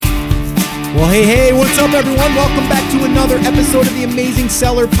Well, hey, what's up, everyone? Welcome back to another episode of the Amazing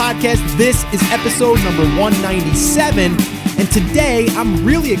Seller Podcast. This is episode number 197, and today I'm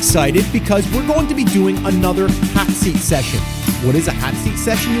really excited because we're going to be doing another hot seat session. What is a hot seat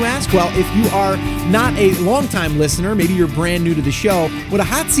session, you ask? Well, if you are not a longtime listener, maybe you're brand new to the show, what a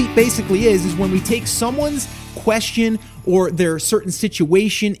hot seat basically is when we take someone's question or their certain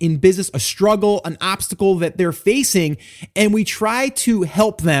situation in business, a struggle, an obstacle that they're facing, and we try to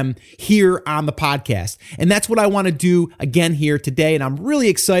help them here on the podcast. And that's what I want to do again here today. And I'm really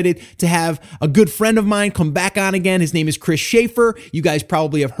excited to have a good friend of mine come back on again. His name is Chris Schaefer. You guys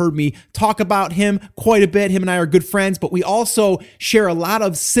probably have heard me talk about him quite a bit. Him and I are good friends, but we also share a lot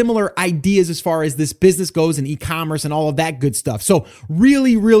of similar ideas as far as this business goes and e-commerce and all of that good stuff. So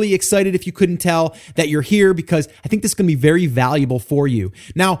really excited, if you couldn't tell, that you're here, because I think this is going to be very valuable for you.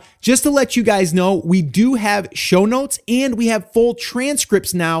 Now, just to let you guys know, we do have show notes and we have full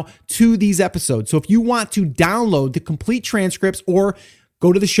transcripts now to these episodes. So if you want to download the complete transcripts or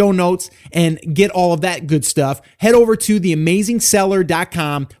go to the show notes and get all of that good stuff, head over to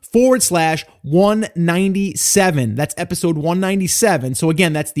theamazingseller.com/197. That's episode 197. So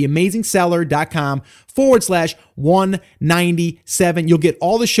again, that's theamazingseller.com/197. You'll get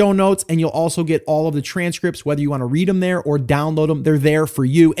all the show notes and you'll also get all of the transcripts, whether you want to read them there or download them. They're there for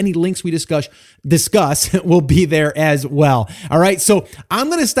you. Any links we discuss will be there as well. All right. So I'm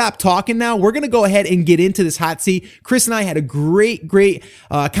going to stop talking now. We're going to go ahead and get into this hot seat. Chris and I had a great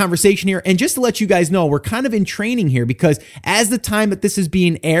conversation here. And just to let you guys know, we're kind of in training here, because as the time that this is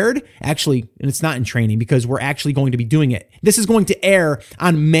being aired, actually, and it's not in training because we're actually going to be doing it. This is going to air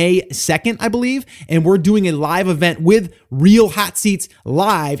on May 2nd, I believe. And we're doing a live event with real hot seats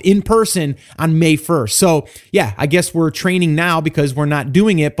live in person on May 1st. So yeah, I guess we're training now because we're not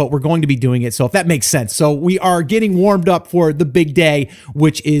doing it, but we're going to be doing it. So if that makes sense. So we are getting warmed up for the big day,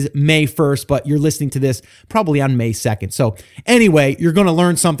 which is May 1st, but you're listening to this probably on May 2nd. So anyway, you're going to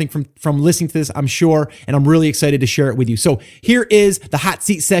learn something from listening to this, I'm sure, and I'm really excited to share it with you. So here is the hot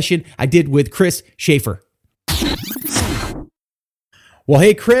seat session I did with Chris Schaefer. Well,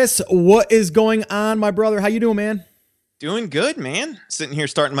 hey, Chris, what is going on, my brother? How you doing, man? Doing good, man. Sitting here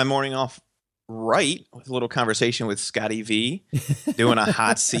starting my morning off right with a little conversation with Scotty V, doing a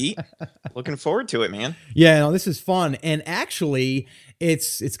hot seat. Looking forward to it, man. Yeah, no, this is fun. And actually,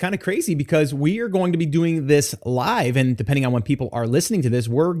 it's kind of crazy because we are going to be doing this live, and depending on when people are listening to this,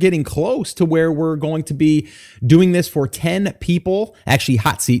 we're getting close to where we're going to be doing this for 10 people, actually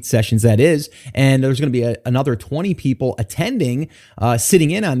hot seat sessions, that is, and there's going to be another 20 people attending, sitting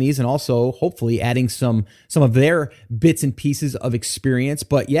in on these, and also hopefully adding some of their bits and pieces of experience.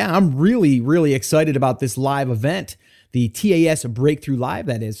 But yeah, I'm really excited about this live event, the TAS Breakthrough Live,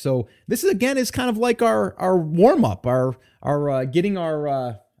 that is. So this is, again, is kind of like our warm-up, our getting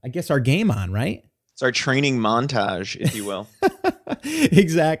our game on, right? It's our training montage, if you will.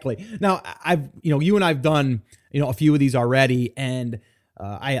 Exactly. Now, you and I've done, a few of these already, and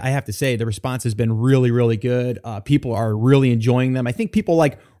I have to say the response has been really good. People are really enjoying them. I think people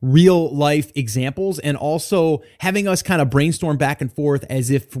like real life examples and also having us kind of brainstorm back and forth as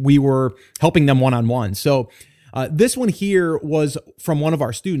if we were helping them one-on-one. So this one here was from one of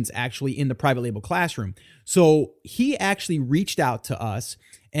our students, actually, in the private label classroom. So he actually reached out to us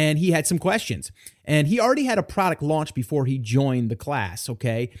and he had some questions, and he already had a product launch before he joined the class.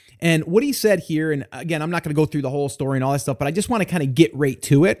 Okay. And what he said here, and again, I'm not going to go through the whole story and all that stuff, but I just want to kind of get right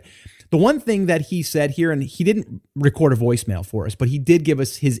to it. The one thing that he said here, and he didn't record a voicemail for us, but he did give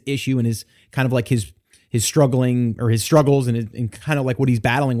us his issue and his kind of like his struggling or his struggles and kind of like what he's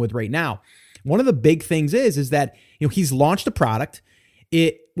battling with right now. One of the big things is that, he's launched a product.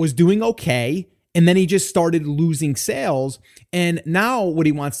 It was doing okay. And then he just started losing sales. And now what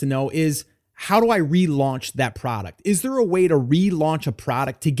he wants to know is, how do I relaunch that product? Is there a way to relaunch a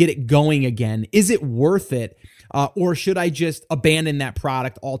product to get it going again? Is it worth it? Or should I just abandon that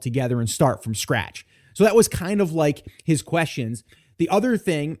product altogether and start from scratch? So that was kind of like his questions. The other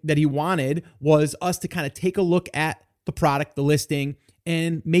thing that he wanted was us to kind of take a look at the product, the listing,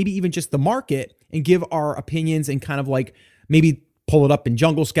 and maybe even just the market, and give our opinions and kind of like maybe pull it up in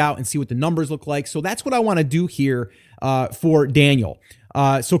Jungle Scout and see what the numbers look like. So that's what I want to do here for Daniel.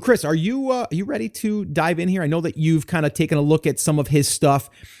 So Chris, are you ready to dive in here? I know that you've kind of taken a look at some of his stuff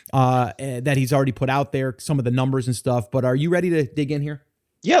that he's already put out there, some of the numbers and stuff, but are you ready to dig in here?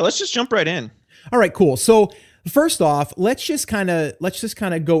 Yeah, let's just jump right in. All right, cool. So first off, let's just kind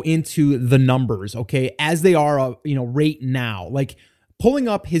of go into the numbers, okay, as they are, right now. Like pulling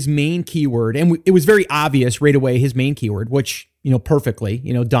up his main keyword, and it was very obvious right away his main keyword, which perfectly,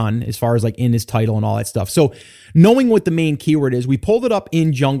 done as far as like in his title and all that stuff. So knowing what the main keyword is, we pulled it up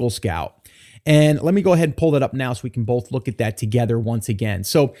in Jungle Scout. And let me go ahead and pull that up now so we can both look at that together once again.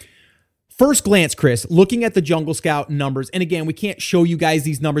 So first glance, Chris, looking at the Jungle Scout numbers, and again, we can't show you guys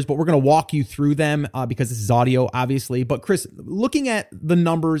these numbers, but we're going to walk you through them because this is audio, obviously. But Chris, looking at the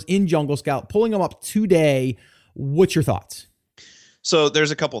numbers in Jungle Scout, pulling them up today, what's your thoughts? So there's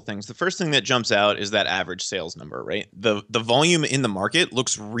a couple things. The first thing that jumps out is that average sales number, right? The volume in the market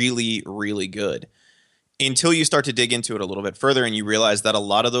looks really, really good until you start to dig into it a little bit further and you realize that a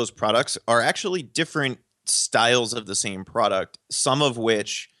lot of those products are actually different styles of the same product, some of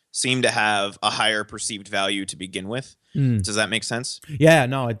which seem to have a higher perceived value to begin with. Does that make sense? Yeah,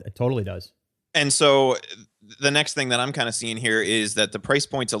 no, it totally does. And so the next thing that I'm kind of seeing here is that the price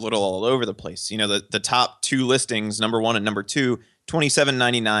point's a little all over the place. You know, the top two listings, number one and number two,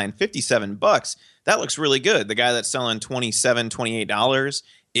 $27.99, $57. That looks really good. The guy that's selling $27, $28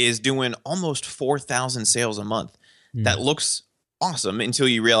 is doing almost 4,000 sales a month. That looks awesome until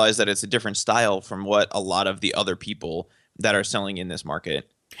you realize that it's a different style from what a lot of the other people that are selling in this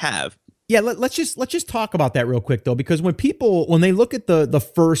market have. Yeah, let's just talk about that real quick though, because when they look at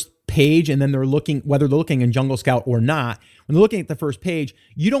the first page and then they're looking, whether they're looking in Jungle Scout or not, when they're looking at the first page,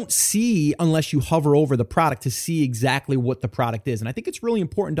 you don't see, unless you hover over the product, to see exactly what the product is. And I think it's really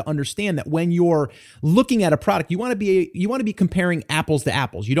important to understand that when you're looking at a product, you want to be comparing apples to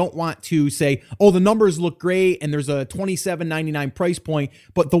apples. You don't want to say, oh, the numbers look great and there's a $27.99 price point,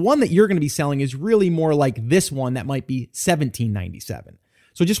 but the one that you're going to be selling is really more like this one that might be $17.97.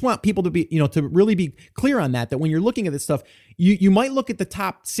 So just want people to be, to really be clear on that when you're looking at this stuff, you might look at the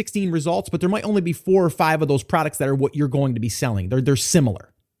top 16 results, but there might only be 4 or 5 of those products that are what you're going to be selling. They're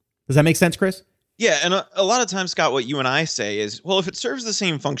similar. Does that make sense, Chris? Yeah. And a lot of times, Scott, what you and I say is, well, if it serves the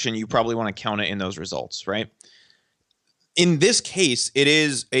same function, you probably want to count it in those results, right? In this case, it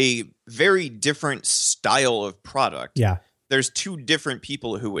is a very different style of product. Yeah. There's 2 different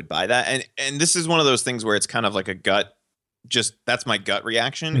people who would buy that. And this is one of those things where it's kind of like a gut. Just that's my gut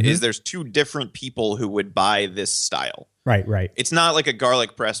reaction is there's 2 different people who would buy this style. Right. It's not like a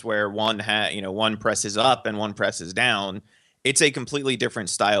garlic press where one presses up and one presses down. It's a completely different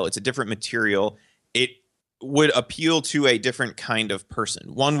style. It's a different material. It would appeal to a different kind of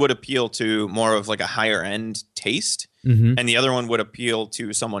person. One would appeal to more of like a higher end taste, and the other one would appeal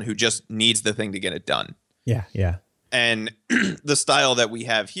to someone who just needs the thing to get it done. Yeah. And the style that we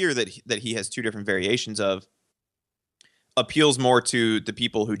have here that he has 2 different variations of appeals more to the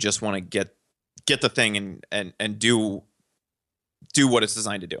people who just want to get the thing and do what it's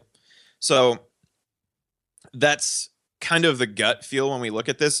designed to do. So that's kind of the gut feel when we look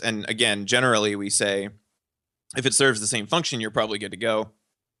at this. And again, generally we say, if it serves the same function, you're probably good to go.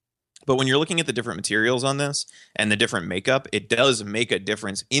 But when you're looking at the different materials on this and the different makeup, it does make a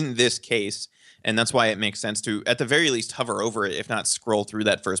difference in this case. And that's why it makes sense to, at the very least, hover over it, if not scroll through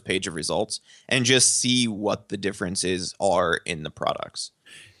that first page of results and just see what the differences are in the products.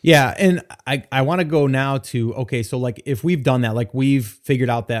 Yeah. And I want to go now to, okay, so like if we've done that, like we've figured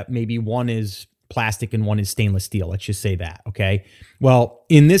out that maybe one is plastic and one is stainless steel. Let's just say that. Okay. Well,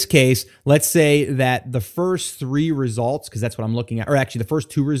 in this case, let's say that the first 3 results, because that's what I'm looking at, or actually the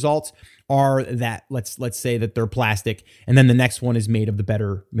first 2 results are that let's say that they're plastic, and then the next one is made of the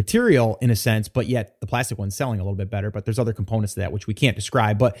better material in a sense, but yet the plastic one's selling a little bit better, but there's other components to that which we can't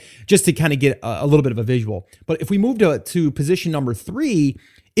describe, but just to kind of get a little bit of a visual. But if we move to position number 3,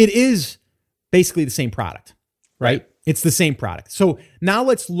 it is basically the same product, right? It's the same product. So now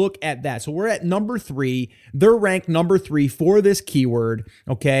let's look at that. So we're at number 3. They're ranked number 3 for this keyword,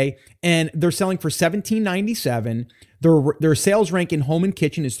 okay? And they're selling for $17.97. Their sales rank in home and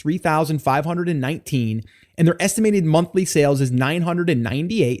kitchen is $3,519, and their estimated monthly sales is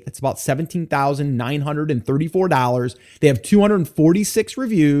 $998. That's about $17,934. They have 246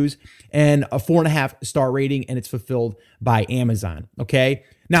 reviews and a 4.5 star rating, and it's fulfilled by Amazon, okay?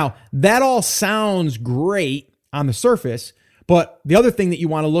 Now, that all sounds great on the surface, but the other thing that you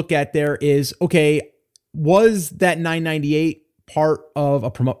want to look at there is, okay, was that $998 part of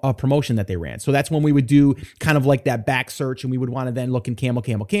a promotion that they ran? So that's when we would do kind of like that back search, and we would want to then look in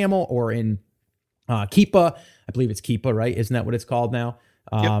Camel, or in Keepa. I believe it's Keepa, right? Isn't that what it's called now?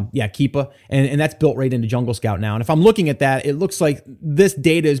 Yep. Yeah, Keepa. And that's built right into Jungle Scout now. And if I'm looking at that, it looks like this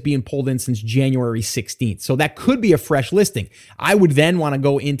data is being pulled in since January 16th. So that could be a fresh listing. I would then want to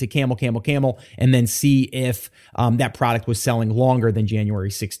go into Camel, and then see if that product was selling longer than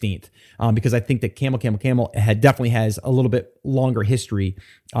January 16th. Because I think that Camel definitely has a little bit longer history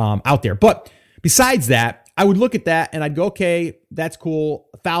out there. But besides that, I would look at that and I'd go, okay, that's cool.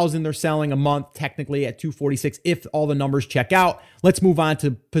 1,000 they're selling a month technically at 246 if all the numbers check out. Let's move on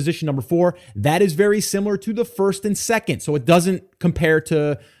to position number 4. That is very similar to the first and second. So it doesn't compare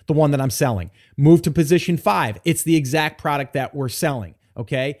to the one that I'm selling. Move to position 5. It's the exact product that we're selling.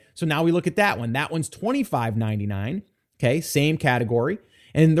 Okay. So now we look at that one. That one's $25.99. Okay. Same category.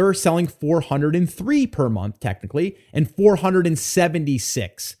 And they're selling 403 per month technically and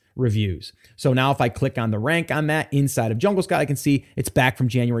 476 reviews. So now if I click on the rank on that inside of Jungle Scout, I can see it's back from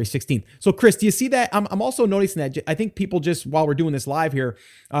January 16th. So Chris, do you see that? I'm also noticing that. I think people just, while we're doing this live here,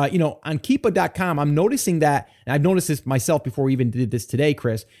 on Keepa.com, I'm noticing that, and I've noticed this myself before we even did this today,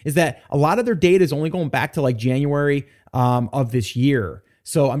 Chris, is that a lot of their data is only going back to like January of this year.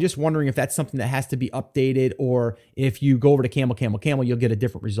 So I'm just wondering if that's something that has to be updated, or if you go over to Camel, you'll get a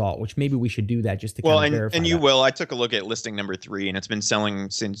different result, which maybe we should do that just to kind of verify. And you will. I took a look at listing number 3, and it's been selling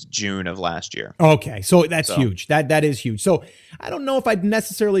since June of last year. Okay, so that's huge. That is huge. So I don't know if I'd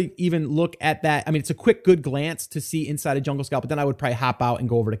necessarily even look at that. I mean, it's a quick, good glance to see inside of Jungle Scout, but then I would probably hop out and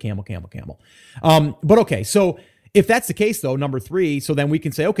go over to Camel. But okay, so if that's the case though, number 3, so then we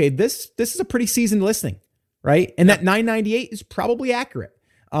can say, okay, this is a pretty seasoned listing. Right. And that 998 is probably accurate.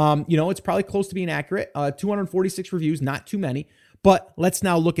 It's probably close to being accurate. 246 reviews, not too many. But let's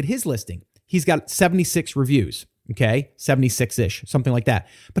now look at his listing. He's got 76 reviews. Okay. 76-ish, something like that.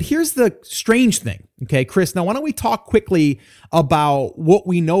 But here's the strange thing. Okay, Chris, now why don't we talk quickly about what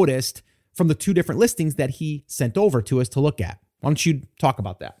we noticed from the 2 different listings that he sent over to us to look at? Why don't you talk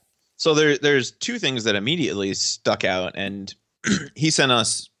about that? So there's 2 things that immediately stuck out, and he sent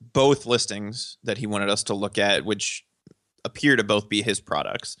us both listings that he wanted us to look at, which appear to both be his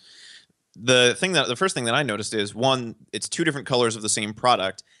products. The first thing that I noticed is, one, it's 2 different colors of the same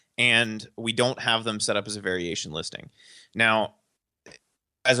product, and we don't have them set up as a variation listing. Now,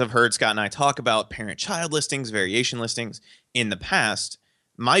 as I've heard Scott and I talk about parent-child listings, variation listings in the past,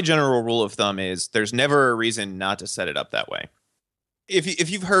 my general rule of thumb is there's never a reason not to set it up that way.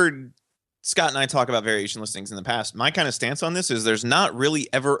 If you've heard Scott and I talk about variation listings in the past, my kind of stance on this is there's not really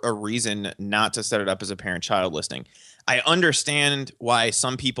ever a reason not to set it up as a parent-child listing. I understand why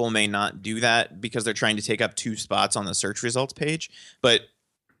some people may not do that because they're trying to take up 2 spots on the search results page. But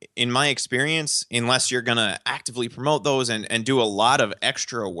in my experience, unless you're going to actively promote those and do a lot of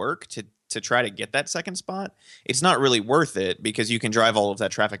extra work to try to get that second spot, it's not really worth it, because you can drive all of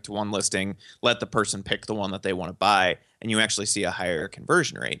that traffic to one listing, let the person pick the one that they want to buy, and you actually see a higher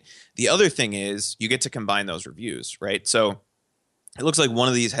conversion rate. The other thing is you get to combine those reviews, right? So it looks like one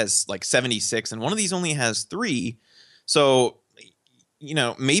of these has like 76 and one of these only has 3. So,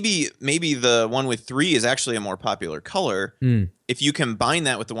 maybe the one with 3 is actually a more popular color. If you combine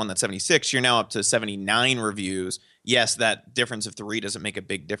that with the one that's 76, you're now up to 79 reviews. Yes, that difference of 3 doesn't make a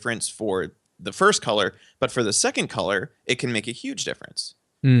big difference for the first color, but for the second color, it can make a huge difference,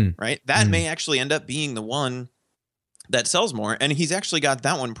 right? That may actually end up being the one that sells more, and he's actually got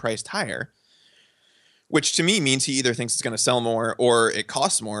that one priced higher, which to me means he either thinks it's going to sell more or it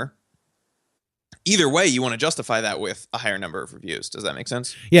costs more. Either way, you want to justify that with a higher number of reviews. Does that make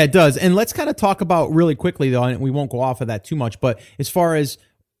sense? Yeah, it does. And let's kind of talk about really quickly, though, and we won't go off of that too much, but as far as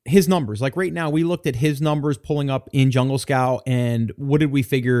his numbers, like right now, we looked at his numbers pulling up in Jungle Scout, and what did we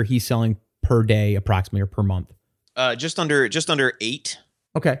figure he's selling per day approximately, or per month? Just under 8.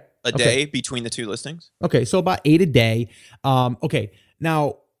 Okay. A day between the 2 listings. Okay, so about 8 a day. Okay,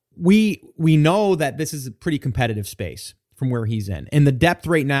 now we know that this is a pretty competitive space from where he's in, and the depth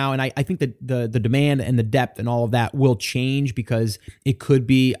right now, and I think that the demand and the depth and all of that will change, because it could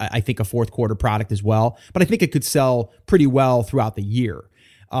be, I think, a 4th quarter product as well, but I think it could sell pretty well throughout the year.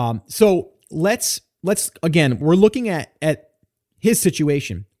 So let's again, we're looking at his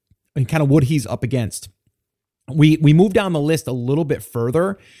situation and kind of what he's up against. We move down the list a little bit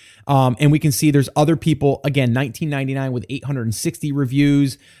further, and we can see there's other people, again, $19.99 with 860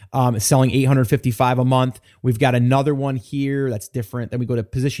 reviews, selling 855 a month. We've got another one here that's different. Then we go to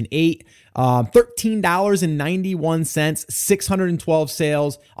position 8, $13.91, 612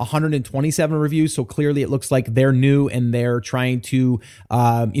 sales, 127 reviews. So clearly it looks like they're new and they're trying to,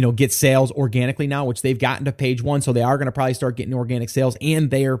 get sales organically now, which they've gotten to page 1. So they are going to probably start getting organic sales,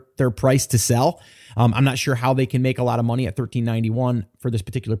 and they're priced to sell. I'm not sure how they can make a lot of money at $13.91 for this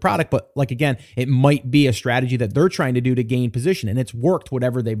particular product, but like, again, it might be a strategy that they're trying to do to gain position, and it's worked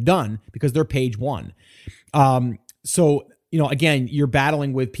whatever they've done because they're page 1. So, again, you're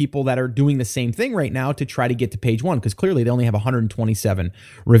battling with people that are doing the same thing right now to try to get to page 1, because clearly they only have 127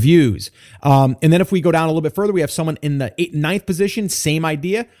 reviews. And then if we go down a little bit further, we have someone in the 9th position, same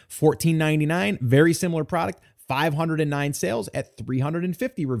idea, $14.99, very similar product, 509 sales at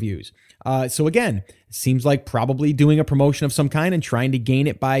 350 reviews. So again, seems like probably doing a promotion of some kind and trying to gain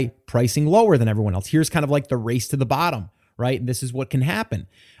it by pricing lower than everyone else. Here's kind of like the race to the bottom, right? This is what can happen.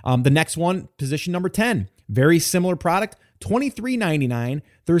 The next one, position number 10, very similar product, $23.99.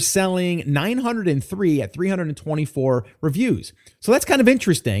 They're selling 903 at 324 reviews. So that's kind of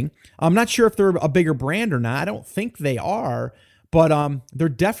interesting. I'm not sure if they're a bigger brand or not. I don't think they are, but they're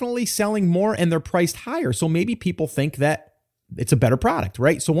definitely selling more and they're priced higher. So maybe people think that it's a better product,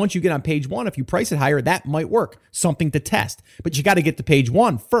 right? So once you get on page one, if you price it higher, that might work. Something to test, but you got to get to page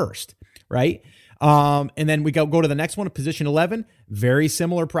one first, right? And then we go to the next one, position 11, very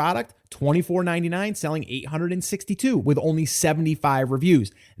similar product, $24.99, selling 862 with only 75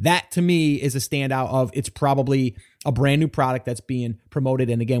 reviews. That to me is a standout of it's probably a brand new product that's being promoted.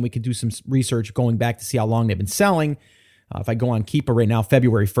 And again, we could do some research going back to see how long they've been selling. If I go on Keepa right now,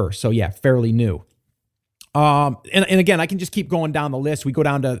 February 1st. So yeah, fairly new. And again, I can just keep going down the list. We go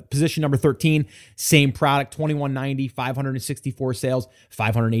down to position number 13, same product, $21.90, 564 sales,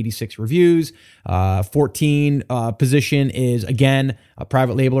 586 reviews. 14 position is again a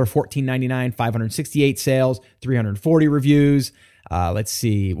private labeler, $14.99, 568 sales, 340 reviews. Let's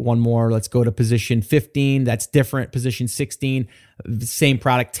see, one more. Let's go to position 15. That's different. Position 16, same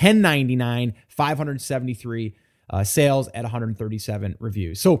product, $10.99, 573 sales at 137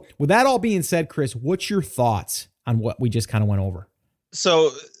 reviews. So with that all being said, Chris, what's your thoughts on what we just kind of went over?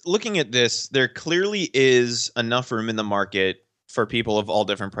 So looking at this, there clearly is enough room in the market for people of all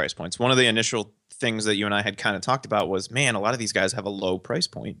different price points. One of the initial things that you and I had kind of talked about was, man, a lot of these guys have a low price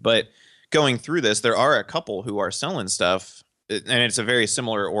point. But going through this, there are a couple who are selling stuff, and it's a very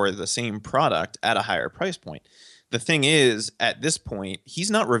similar or the same product at a higher price point. The thing is, at this point, he's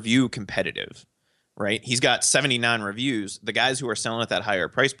not review competitive. Right? He's got 79 reviews. The guys who are selling at that higher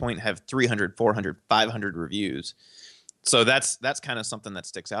price point have 300, 400, 500 reviews. So that's kind of something that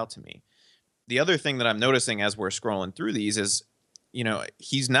sticks out to me. The other thing that I'm noticing as we're scrolling through these is,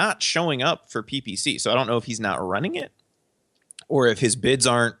 he's not showing up for PPC. So I don't know if he's not running it or if his bids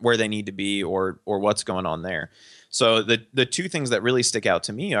aren't where they need to be or what's going on there. So the two things that really stick out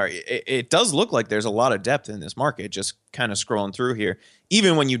to me are it does look like there's a lot of depth in this market, just kind of scrolling through here,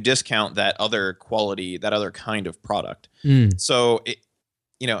 even when you discount that other quality, that other kind of product. So,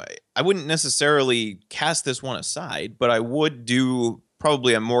 I wouldn't necessarily cast this one aside, but I would do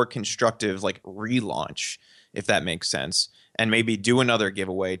probably a more constructive relaunch, if that makes sense, and maybe do another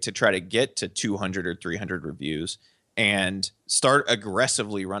giveaway to try to get to 200 or 300 reviews and start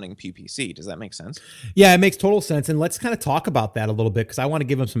aggressively running PPC. Does that make sense? Yeah, it makes total sense. And let's kind of talk about that a little bit because I want to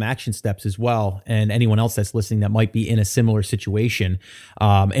give them some action steps as well. And anyone else that's listening that might be in a similar situation.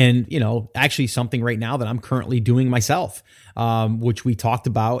 Actually something right now that I'm currently doing myself, which we talked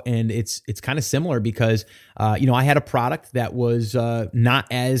about. And it's kind of similar because, I had a product that was not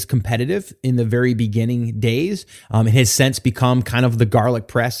as competitive in the very beginning days. It has since become kind of the garlic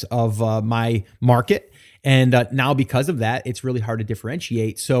press of my market. And now because of that, it's really hard to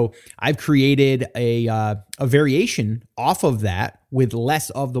differentiate. So I've created a variation off of that with less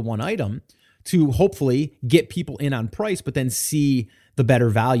of the one item to hopefully get people in on price, but then see the better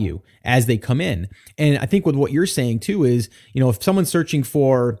value as they come in. And I think with what you're saying too is, if someone's searching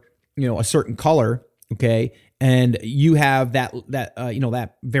for, a certain color, okay, and you have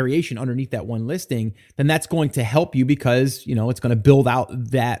that variation underneath that one listing, then that's going to help you because, it's going to build out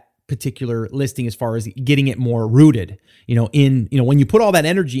that particular listing as far as getting it more rooted, when you put all that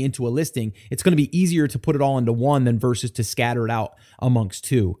energy into a listing, it's going to be easier to put it all into one than versus to scatter it out amongst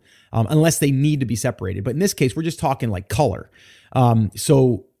two, unless they need to be separated. But in this case, we're just talking like color.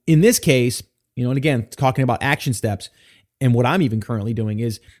 So in this case, and again, talking about action steps and what I'm even currently doing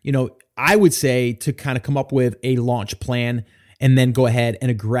is, I would say to kind of come up with a launch plan and then go ahead and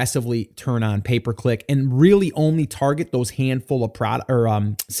aggressively turn on pay-per-click and really only target those handful of product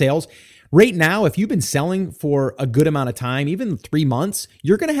or sales. Right now, if you've been selling for a good amount of time, even 3 months,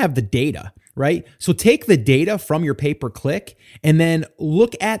 you're going to have the data, right? So take the data from your pay-per-click and then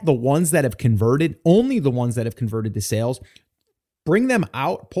look at the ones that have converted, only the ones that have converted to sales. Bring them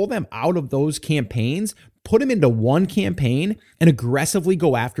out, pull them out of those campaigns, put them into one campaign and aggressively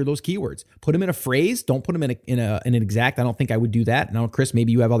go after those keywords. Put them in a phrase. Don't put them in an exact. I don't think I would do that. Now, Chris,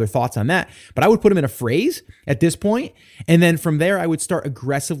 maybe you have other thoughts on that, but I would put them in a phrase at this point. And then from there, I would start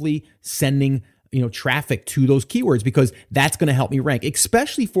aggressively sending traffic to those keywords because that's going to help me rank,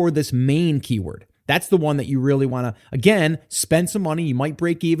 especially for this main keyword. That's the one that you really want to, again, spend some money. You might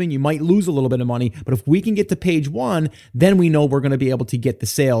break even. You might lose a little bit of money. But if we can get to page one, then we know we're going to be able to get the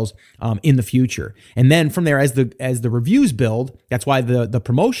sales in the future. And then from there, as the reviews build, that's why the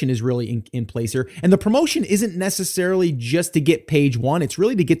promotion is really in place here. And the promotion isn't necessarily just to get page one. It's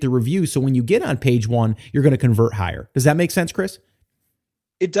really to get the reviews. So when you get on page one, you're going to convert higher. Does that make sense, Chris?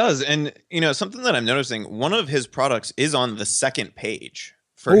 It does. And, something that I'm noticing, one of his products is on the second page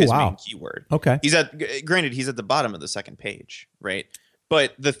for his main keyword. Okay. Granted, he's at the bottom of the second page, right?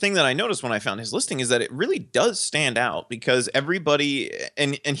 But the thing that I noticed when I found his listing is that it really does stand out because everybody,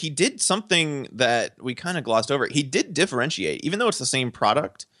 and he did something that we kind of glossed over. He did differentiate, even though it's the same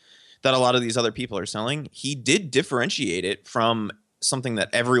product that a lot of these other people are selling. He did differentiate it from something that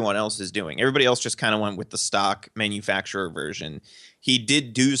everyone else is doing. Everybody else just kind of went with the stock manufacturer version. He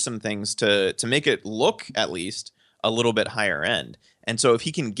did do some things to make it look at least a little bit higher end. And so if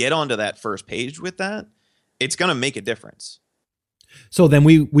he can get onto that first page with that, it's going to make a difference. So then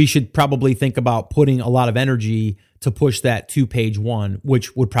we should probably think about putting a lot of energy to push that to page one,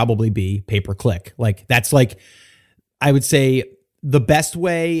 which would probably be pay-per-click. Like that's like, I would say the best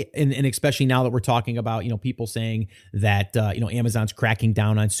way, and especially now that we're talking about, people saying that, Amazon's cracking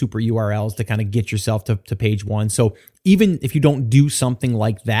down on super URLs to kind of get yourself to page one. So even if you don't do something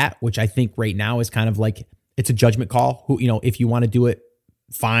like that, which I think right now is kind of like, it's a judgment call, if you want to do it,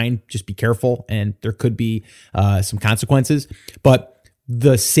 fine, just be careful. And there could be some consequences, but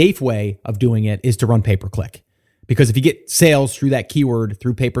the safe way of doing it is to run pay-per-click. Because if you get sales through that keyword,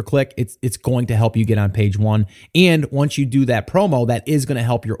 through pay-per-click, it's going to help you get on page one. And once you do that promo, that is going to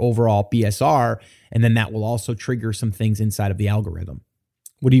help your overall BSR. And then that will also trigger some things inside of the algorithm.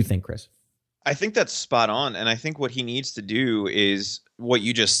 What do you think, Chris? I think that's spot on. And I think what he needs to do is what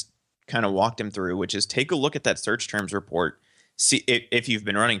you just kind of walked him through, which is take a look at that search terms report. See if you've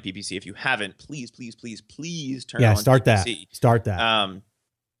been running PPC. If you haven't, please turn on start PPC. Start that.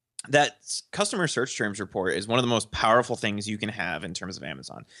 That customer search terms report is one of the most powerful things you can have in terms of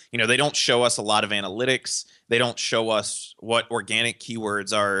Amazon. They don't show us a lot of analytics. They don't show us what organic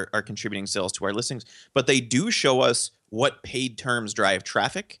keywords are contributing sales to our listings, but they do show us what paid terms drive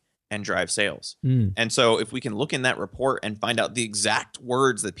traffic and drive sales. And so if we can look in that report and find out the exact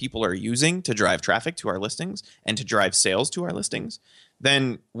words that people are using to drive traffic to our listings and to drive sales to our listings,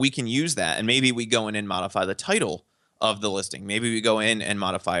 then we can use that. And maybe we go in and modify the title of the listing. Maybe we go in and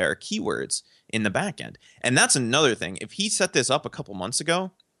modify our keywords in the back end. And that's another thing. If he set this up a couple months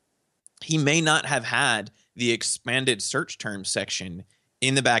ago, he may not have had the expanded search terms section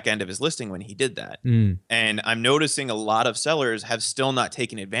in the back end of his listing when he did that. And I'm noticing a lot of sellers have still not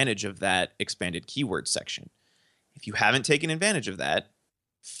taken advantage of that expanded keyword section. If you haven't taken advantage of that,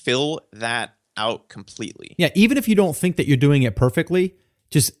 fill that out completely. Yeah, even if you don't think that you're doing it perfectly,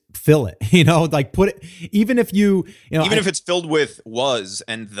 just fill it, like put it, even if if it's filled with was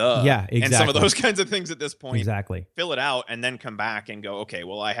and the, exactly. And some of those kinds of things at this point, exactly. Fill it out and then come back and go, okay,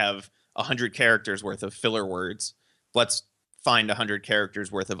 well, I have 100 characters worth of filler words. Let's find 100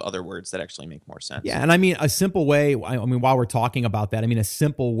 characters worth of other words that actually make more sense. Yeah. And I mean, a simple way, while we're talking about that, a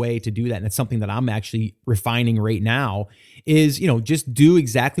simple way to do that, and it's something that I'm actually refining right now, is, just do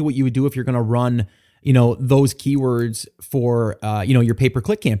exactly what you would do if you're going to run those keywords for, your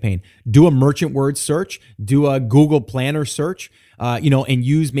pay-per-click campaign. Do a merchant word search, do a Google Planner search, and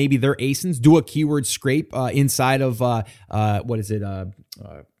use maybe their ASINs. Do a keyword scrape inside of,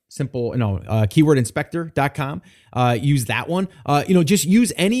 keywordinspector.com. Use that one. Just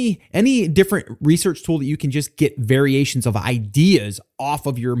use any different research tool that you can just get variations of ideas off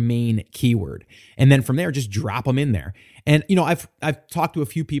of your main keyword. And then from there, just drop them in there. And, I've talked to a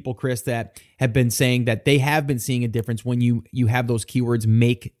few people, Chris, that have been saying that they have been seeing a difference when you have those keywords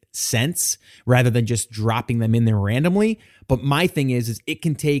make sense rather than just dropping them in there randomly. But my thing is it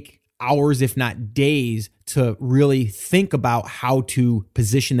can take hours, if not days, to really think about how to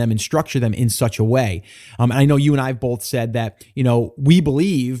position them and structure them in such a way. And I know you and I have both said that, we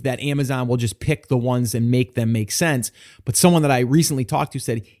believe that Amazon will just pick the ones and make them make sense. But someone that I recently talked to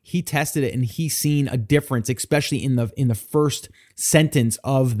said he tested it and he's seen a difference, especially in the first sentence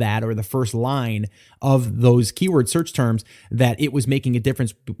of that, or the first line of those keyword search terms, that it was making a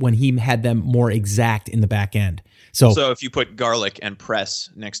difference when he had them more exact in the back end. So if you put garlic and press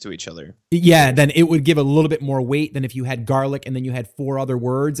next to each other. Yeah, then it would give a little bit more weight than if you had garlic and then you had 4 other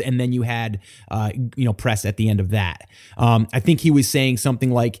words and then you had, press at the end of that. I think he was saying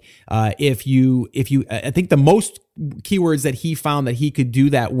something like, I think the most keywords that he found that he could do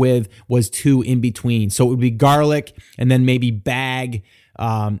that with was 2 in between. So it would be garlic and then maybe bag,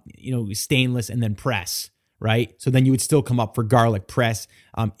 stainless, and then press. Right. So then you would still come up for garlic press.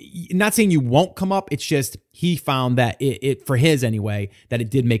 Not saying you won't come up. It's just he found that it for his anyway, that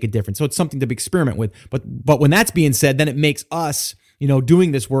it did make a difference. So it's something to experiment with. But when that's being said, then it makes us,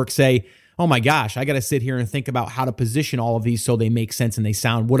 doing this work say, oh my gosh, I got to sit here and think about how to position all of these so they make sense and they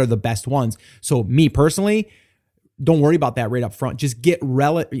sound, what are the best ones? So me personally, don't worry about that right up front. Just get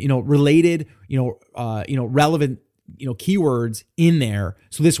related, relevant, keywords in there.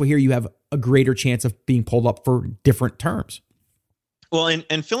 So this way here you have a greater chance of being pulled up for different terms. Well,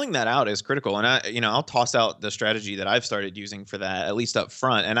 and filling that out is critical. And I'll toss out the strategy that I've started using for that, at least up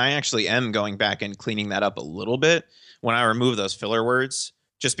front. And I actually am going back and cleaning that up a little bit when I remove those filler words,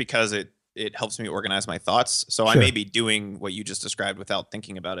 just because it helps me organize my thoughts. So I may be doing what you just described without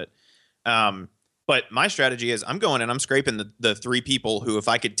thinking about it. But my strategy is I'm going and I'm scraping the three people who, if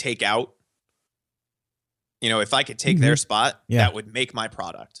I could take out, if I could take their spot, that would make my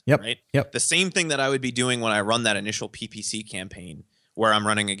product. Right. Yep. The same thing that I would be doing when I run that initial PPC campaign where I'm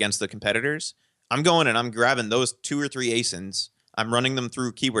running against the competitors. I'm going and I'm grabbing those 2 or 3 ASINs. I'm running them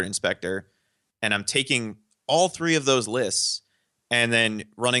through Keyword Inspector, and I'm taking all 3 of those lists and then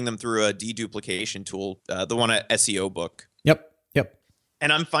running them through a deduplication tool, the one at SEO Book. Yep.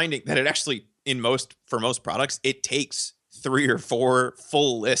 And I'm finding that it actually, for most products, it takes 3 or 4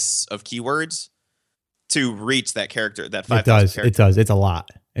 full lists of keywords to reach that character, that 5,000 characters. It does. It's a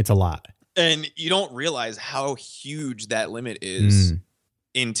lot. And you don't realize how huge that limit is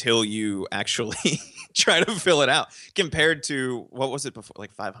until you actually try to fill it out, compared to, what was it before?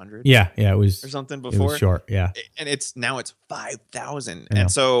 Like 500? Yeah, it was. Or something before? It was short, yeah. And now it's 5,000.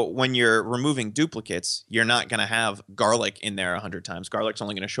 And so when you're removing duplicates, you're not going to have garlic in there 100 times. Garlic's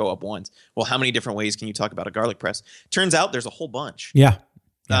only going to show up once. Well, how many different ways can you talk about a garlic press? Turns out there's a whole bunch. Yeah.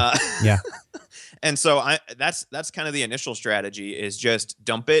 And so that's kind of the initial strategy, is just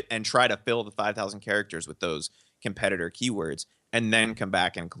dump it and try to fill the 5,000 characters with those competitor keywords, and then come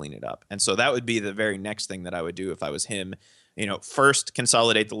back and clean it up. And so that would be the very next thing that I would do if I was him. First,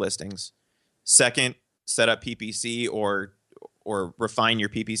 consolidate the listings. Second, set up PPC or refine your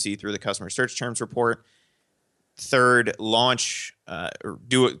PPC through the customer search terms report. Third, launch or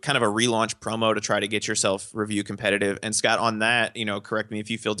do kind of a relaunch promo to try to get yourself review competitive. And Scott, on that, correct me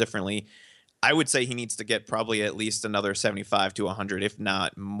if you feel differently, I would say he needs to get probably at least another 75 to 100, if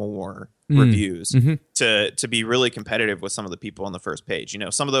not more, reviews to be really competitive with some of the people on the first page.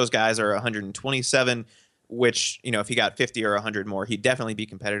 Some of those guys are 127, which, if he got 50 or 100 more, he'd definitely be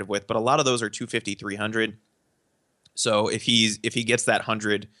competitive with. But a lot of those are 250, 300. So if he gets that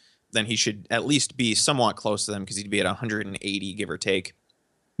 100, then he should at least be somewhat close to them, because he'd be at 180, give or take.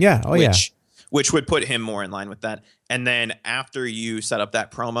 Yeah. Oh, which would put him more in line with that. And then after you set up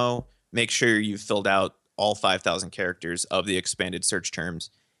that promo, make sure you've filled out all 5,000 characters of the expanded search terms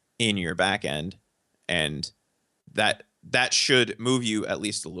in your back end. And that should move you at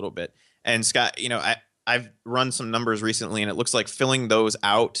least a little bit. And Scott, I've run some numbers recently, and it looks like filling those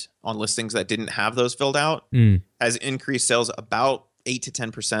out on listings that didn't have those filled out has increased sales about 8 to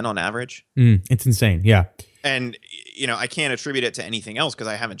 10% on average. It's insane. Yeah. And, I can't attribute it to anything else, because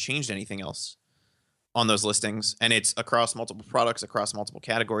I haven't changed anything else on those listings, and it's across multiple products, across multiple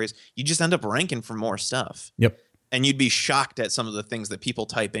categories. You just end up ranking for more stuff. Yep. And you'd be shocked at some of the things that people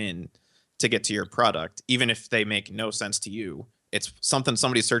type in to get to your product, even if they make no sense to you. It's something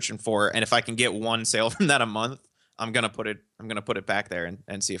somebody's searching for, and if I can get one sale from that a month, I'm gonna put it back there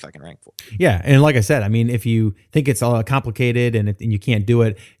and see if I can rank for it. Yeah, and like I said, I mean, if you think it's all complicated and you can't do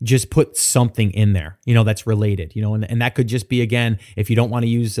it, just put something in there, that's related, and that could just be, again, if you don't want to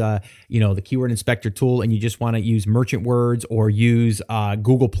use, the keyword inspector tool, and you just want to use merchant words or use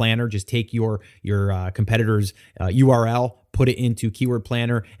Google Planner, just take your competitor's URL, put it into Keyword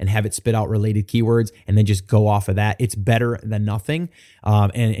Planner, and have it spit out related keywords, and then just go off of that. It's better than nothing,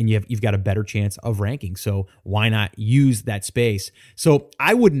 and you've got a better chance of ranking. So why not use that space? So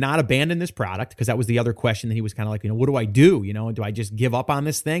I would not abandon this product, because that was the other question that he was kind of like, what do I do? Do I just give up on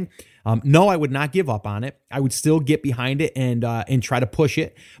this thing? No, I would not give up on it. I would still get behind it and try to push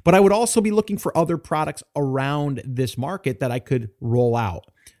it. But I would also be looking for other products around this market that I could roll out.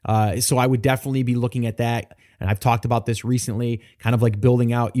 So I would definitely be looking at that. And I've talked about this recently, kind of like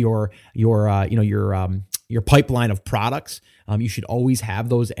building out your pipeline of products. You should always have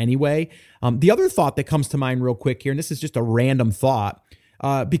those anyway. The other thought that comes to mind real quick here, and this is just a random thought,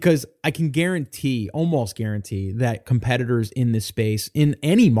 because I can almost guarantee that competitors in this space, in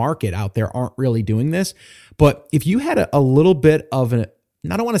any market out there, aren't really doing this. But if you had a little bit of I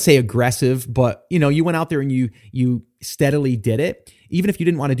don't want to say aggressive, but you went out there and you steadily did it, even if you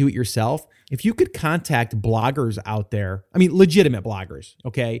didn't want to do it yourself. If you could contact bloggers out there, legitimate bloggers,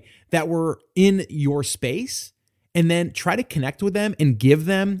 okay, that were in your space, and then try to connect with them and give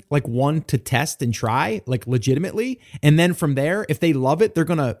them like one to test and try, like legitimately. And then from there, if they love it, they're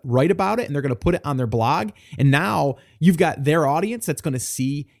going to write about it and they're going to put it on their blog. And now you've got their audience that's going to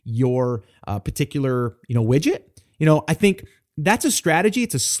see your particular, widget. I think that's a strategy.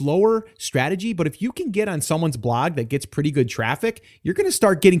 It's a slower strategy, but if you can get on someone's blog that gets pretty good traffic, you're going to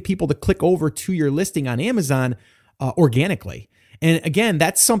start getting people to click over to your listing on Amazon organically. And again,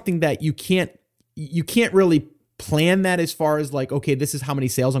 that's something that you can't really plan that as far as like, okay, this is how many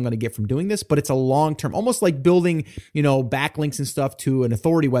sales I'm going to get from doing this, but it's a long-term, almost like building, backlinks and stuff to an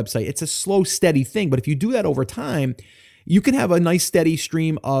authority website. It's a slow, steady thing. But if you do that over time, you can have a nice steady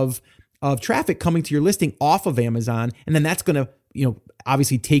stream of traffic coming to your listing off of Amazon. And then that's going to,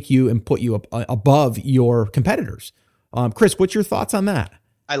 obviously take you and put you up above your competitors. Chris, what's your thoughts on that?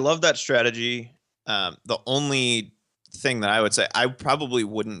 I love that strategy. The only thing that I would say, I probably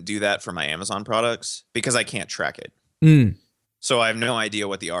wouldn't do that for my Amazon products because I can't track it. So I have no idea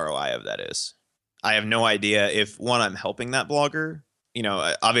what the ROI of that is. I have no idea if, one, I'm helping that blogger.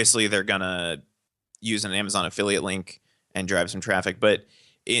 Obviously they're going to use an Amazon affiliate link and drive some traffic. But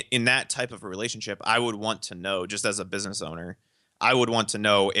in that type of a relationship, I would want to know, just as a business owner, I would want to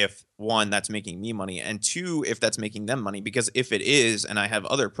know if, one, that's making me money, and two, if that's making them money. Because if it is, and I have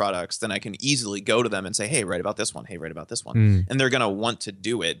other products, then I can easily go to them and say, hey, write about this one. Hey, write about this one. And they're going to want to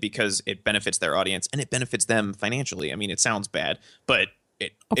do it because it benefits their audience and it benefits them financially. I mean, it sounds bad, but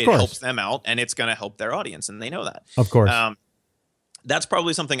it helps them out and it's going to help their audience. And they know that. Of course. That's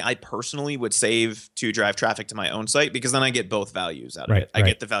probably something I personally would save to drive traffic to my own site, because then I get both values out of it. I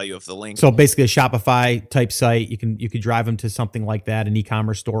get the value of the link. So basically a Shopify type site, you could drive them to something like that, an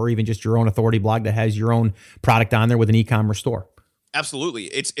e-commerce store, or even just your own authority blog that has your own product on there with an e-commerce store. Absolutely.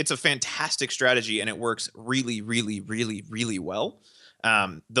 It's a fantastic strategy and it works really, really, really, really well.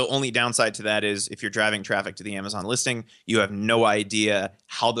 The only downside to that is if you're driving traffic to the Amazon listing, you have no idea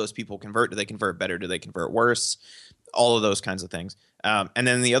how those people convert. Do they convert better? Do they convert worse? All of those kinds of things. And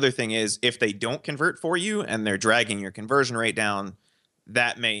then the other thing is, if they don't convert for you and they're dragging your conversion rate down,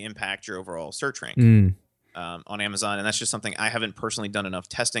 that may impact your overall search rank on Amazon. And that's just something I haven't personally done enough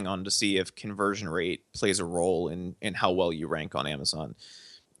testing on to see if conversion rate plays a role in how well you rank on Amazon.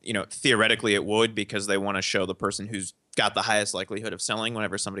 Theoretically it would, because they want to show the person who's got the highest likelihood of selling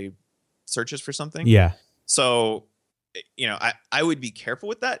whenever somebody searches for something. Yeah. So, I would be careful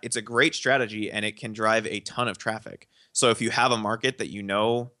with that. It's a great strategy and it can drive a ton of traffic. So if you have a market that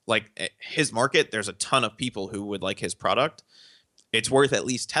like his market, there's a ton of people who would like his product, it's worth at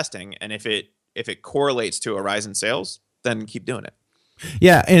least testing. And if it correlates to a rise in sales, then keep doing it.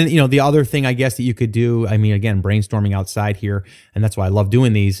 Yeah. And, the other thing I guess that you could do, I mean, again, brainstorming outside here, and that's why I love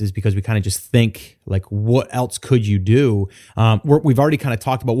doing these, is because we kind of just think like, what else could you do? We've already kind of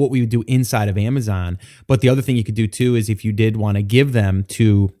talked about what we would do inside of Amazon. But the other thing you could do too is if you did want to give them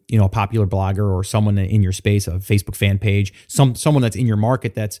to, a popular blogger or someone in your space, a Facebook fan page, someone that's in your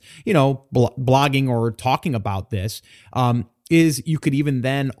market that's, blogging or talking about this, is you could even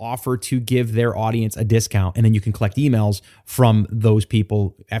then offer to give their audience a discount, and then you can collect emails from those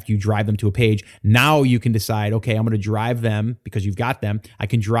people after you drive them to a page. Now you can decide, okay, I'm going to drive them because you've got them. I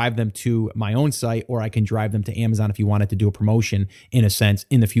can drive them to my own site, or I can drive them to Amazon if you wanted to do a promotion in a sense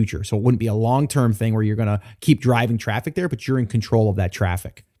in the future. So it wouldn't be a long-term thing where you're going to keep driving traffic there, but you're in control of that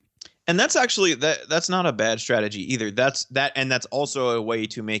traffic. And that's actually that's not a bad strategy either. That's also a way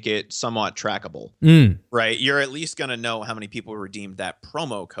to make it somewhat trackable, right? You're at least going to know how many people redeemed that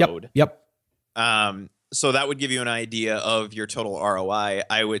promo code. Yep. So that would give you an idea of your total ROI.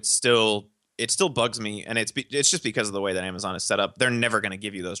 It still bugs me, and it's just because of the way that Amazon is set up. They're never going to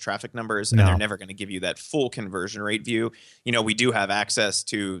give you those traffic numbers, and they're never going to give you that full conversion rate view. We do have access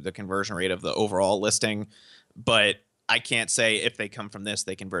to the conversion rate of the overall listing, but I can't say if they come from this,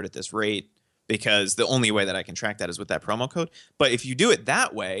 they convert at this rate, because the only way that I can track that is with that promo code. But if you do it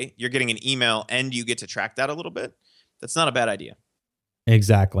that way, you're getting an email and you get to track that a little bit. That's not a bad idea.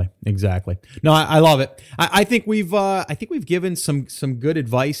 Exactly. No, I love it. I think we've given some good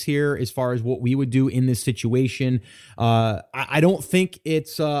advice here as far as what we would do in this situation. I don't think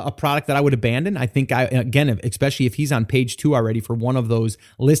it's a product that I would abandon. I think especially if he's on page 2 already for one of those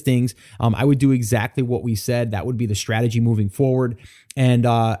listings, I would do exactly what we said. That would be the strategy moving forward. And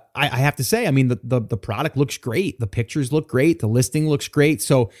I have to say, I mean, the product looks great. The pictures look great. The listing looks great.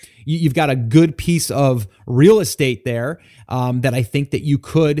 So you've got a good piece of real estate there that I think that you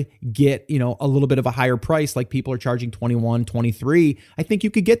could get, a little bit of a higher price, like people are charging 21, 23. I think you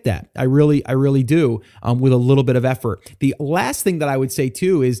could get that. I really do, with a little bit of effort. The last thing that I would say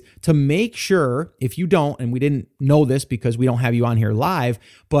too is to make sure, if you don't, and we didn't know this because we don't have you on here live,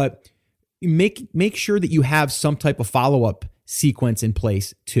 but make sure that you have some type of follow-up sequence in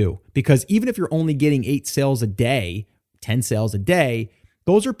place too. Because even if you're only getting 8 sales a day, 10 sales a day,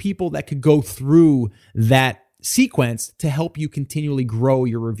 those are people that could go through that sequence to help you continually grow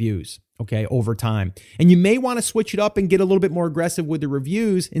your reviews. okay, over time. And you may want to switch it up and get a little bit more aggressive with the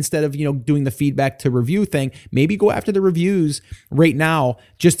reviews instead of, doing the feedback to review thing. Maybe go after the reviews right now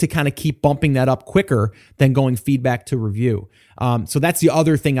just to kind of keep bumping that up quicker than going feedback to review. So that's the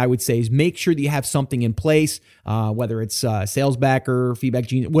other thing I would say is make sure that you have something in place, whether it's Sales Backer, Feedback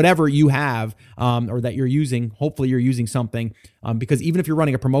Genius, whatever you have or that you're using. Hopefully you're using something because even if you're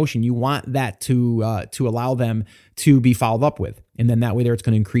running a promotion, you want that to allow them to be followed up with. And then that way there it's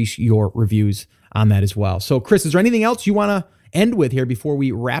going to increase your reviews on that as well. So Chris, is there anything else you want to end with here before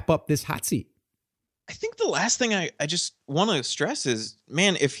we wrap up this hot seat? I think the last thing I just want to stress is,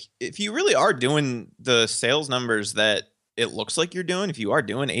 man, if you really are doing the sales numbers that it looks like you're doing, if you are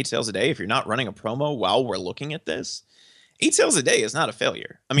doing 8 sales a day, if you're not running a promo while we're looking at this, 8 sales a day is not a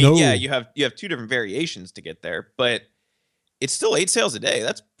failure. I mean, yeah, you have 2 different variations to get there, but it's still 8 sales a day.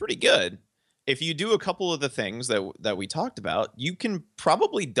 That's pretty good. If you do a couple of the things that we talked about, you can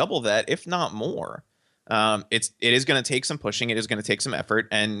probably double that, if not more. It is going to take some pushing. It is going to take some effort.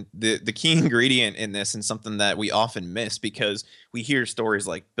 And the key ingredient in this, and something that we often miss because we hear stories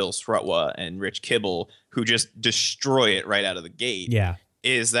like Bill Strutwa and Rich Kibble who just destroy it right out of the gate. Yeah.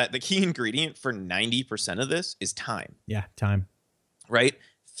 Is that the key ingredient for 90% of this is time. Yeah. Time. Right?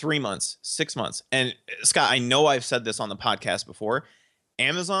 3 months, 6 months. And Scott, I know I've said this on the podcast before.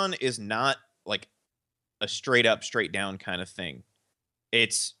 Amazon is not like a straight up, straight down kind of thing.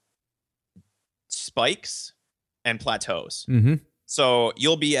 It's spikes and plateaus. Mm-hmm. So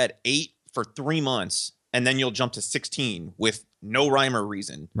you'll be at 8 for 3 months, and then you'll jump to 16 with no rhyme or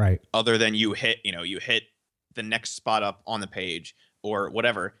reason, right? Other than you hit the next spot up on the page or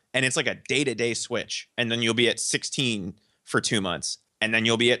whatever, and it's like a day-to-day switch, and then you'll be at 16 for 2 months, and then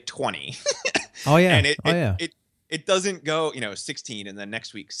you'll be at 20. Oh yeah, and it doesn't go 16, and then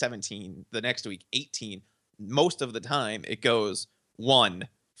next week 17, the next week 18. Most of the time, it goes 1,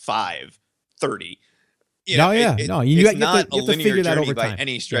 5. 30. You have to figure that over time by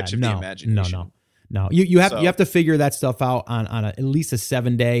any stretch of the imagination. No. You have to figure that stuff out on at least a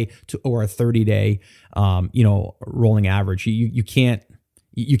 7-day or a 30-day rolling average. You can't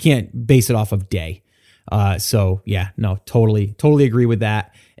base it off of day. So yeah, no, totally agree with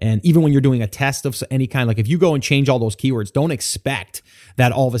that. And even when you're doing a test of any kind, like if you go and change all those keywords, don't expect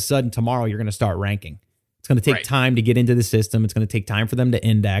that all of a sudden tomorrow you're going to start ranking. It's going to take time to get into the system. It's going to take time for them to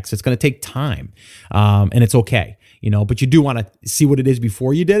index. It's going to take time. And it's okay, but you do want to see what it is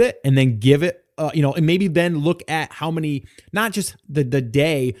before you did it and then give it, and maybe then look at how many, not just the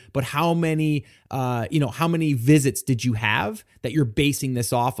day, but how many visits did you have that you're basing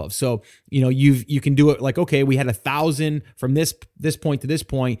this off of? So, you can do it like, okay, we had 1,000 from this point to this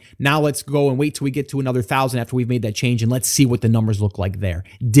point. Now let's go and wait till we get to another 1,000 after we've made that change. And let's see what the numbers look like there.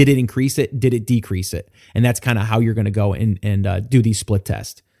 Did it increase it? Did it decrease it? And that's kind of how you're going to go and do these split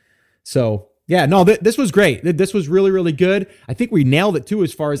tests. So yeah, no, this was great. This was really, really good. I think we nailed it too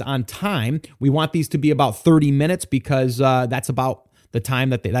as far as on time. We want these to be about 30 minutes because that's about the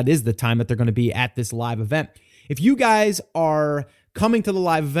time that is the time that they're going to be at this live event. If you guys are coming to the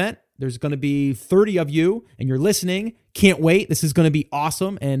live event, there's going to be 30 of you and you're listening. Can't wait. This is going to be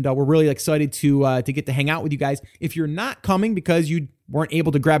awesome. And we're really excited to get to hang out with you guys. If you're not coming because you weren't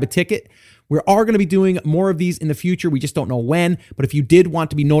able to grab a ticket, we are going to be doing more of these in the future. We just don't know when. But if you did want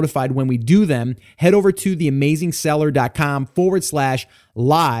to be notified when we do them, head over to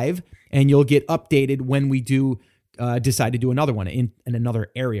theamazingseller.com/live and you'll get updated when we do decide to do another one in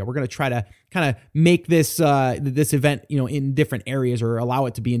another area. We're going to try to kind of make this event, in different areas or allow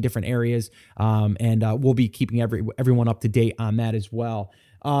it to be in different areas. And we'll be keeping everyone up to date on that as well.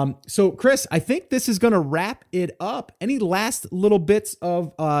 So Chris, I think this is going to wrap it up. Any last little bits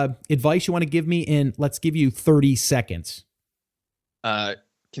of advice you want to give me? And let's give you 30 seconds.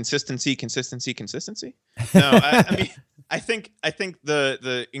 Consistency. No, I mean, I think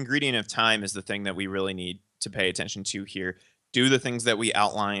the ingredient of time is the thing that we really need to pay attention to here. Do the things that we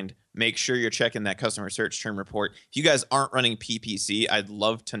outlined. Make sure you're checking that customer search term report. If you guys aren't running PPC, I'd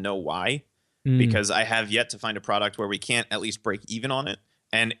love to know why, because I have yet to find a product where we can't at least break even on it.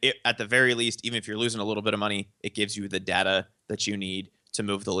 And at the very least, even if you're losing a little bit of money, it gives you the data that you need to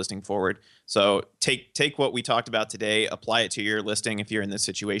move the listing forward. So take what we talked about today, apply it to your listing if you're in this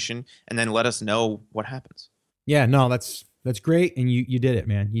situation, and then let us know what happens. Yeah, no, that's great. And you did it,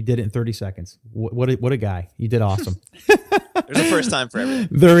 man. You did it in 30 seconds. What a guy. You did awesome. There's a first time for everything.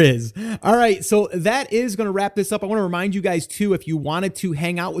 There is. All right. So that is going to wrap this up. I want to remind you guys too, if you wanted to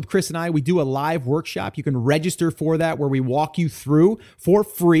hang out with Chris and I, we do a live workshop. You can register for that where we walk you through for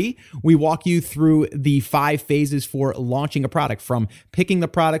free. We walk you through the 5 phases for launching a product, from picking the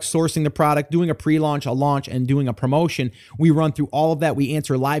product, sourcing the product, doing a pre-launch, a launch, and doing a promotion. We run through all of that. We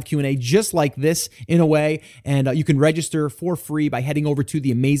answer live Q&A just like this in a way. And you can register for free by heading over to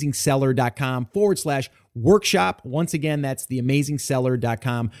theamazingseller.com/workshop. Once again, that's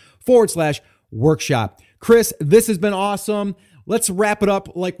theamazingseller.com/workshop. Chris, this has been awesome. Let's wrap it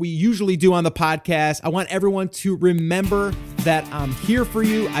up like we usually do on the podcast. I want everyone to remember that I'm here for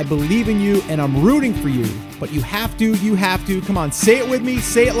you. I believe in you and I'm rooting for you, but you have to, come on, say it with me.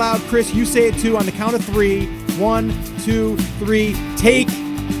 Say it loud. Chris, you say it too on the count of 3. 1, 2, 3, take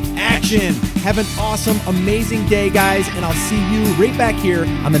action. Have an awesome, amazing day, guys. And I'll see you right back here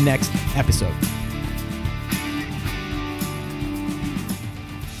on the next episode.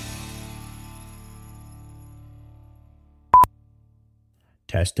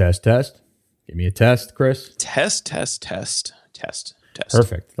 Test. Give me a test, Chris. Test.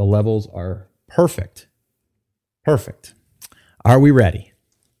 Perfect. The levels are perfect. Are we ready?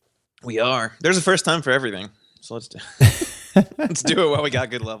 We are. There's a first time for everything. So let's do it while we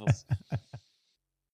got good levels.